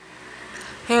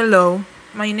Hello,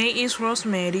 my name is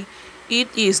Rosemary. It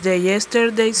is the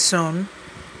yesterday sun.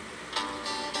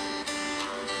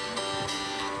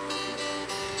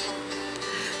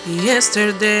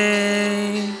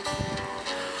 Yesterday,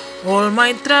 all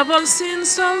my troubles seem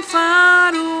so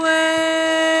far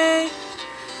away.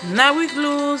 Now we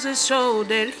lose a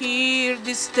shoulder here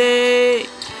this day.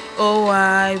 Oh,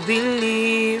 I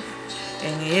believe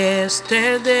in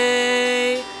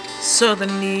yesterday.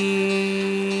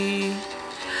 Suddenly,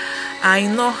 I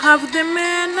know half the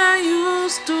man I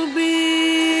used to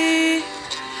be.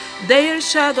 Their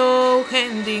shadow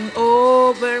hanging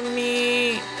over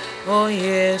me. Oh,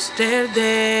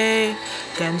 yesterday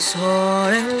came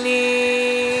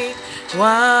suddenly.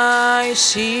 Why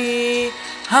she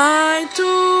had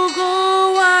to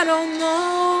go, I don't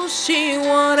know. She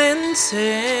wouldn't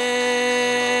say.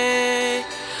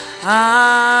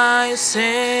 I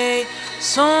say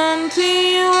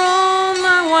something wrong,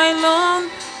 now I long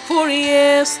for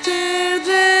yesterday.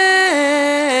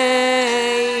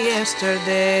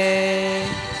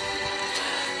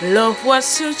 Love was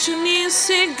such an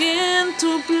easy game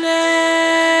to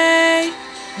play.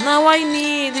 Now I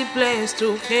need a place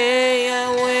to get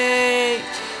away.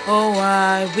 Oh,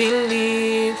 I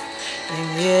believe in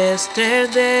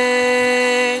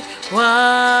yesterday.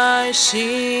 Why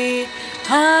she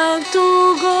had to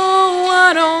go, I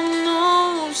don't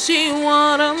know. She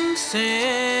wouldn't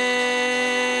say.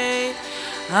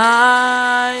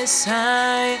 I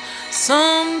say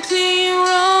something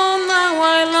wrong, now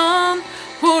I long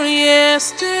for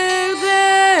yesterday.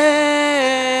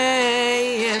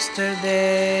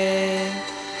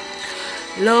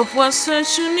 Love was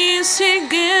such an easy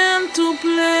game to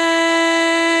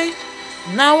play.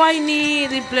 Now I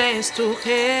need a place to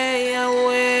get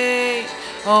away.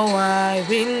 Oh, I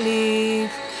believe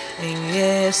in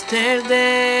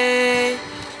yesterday.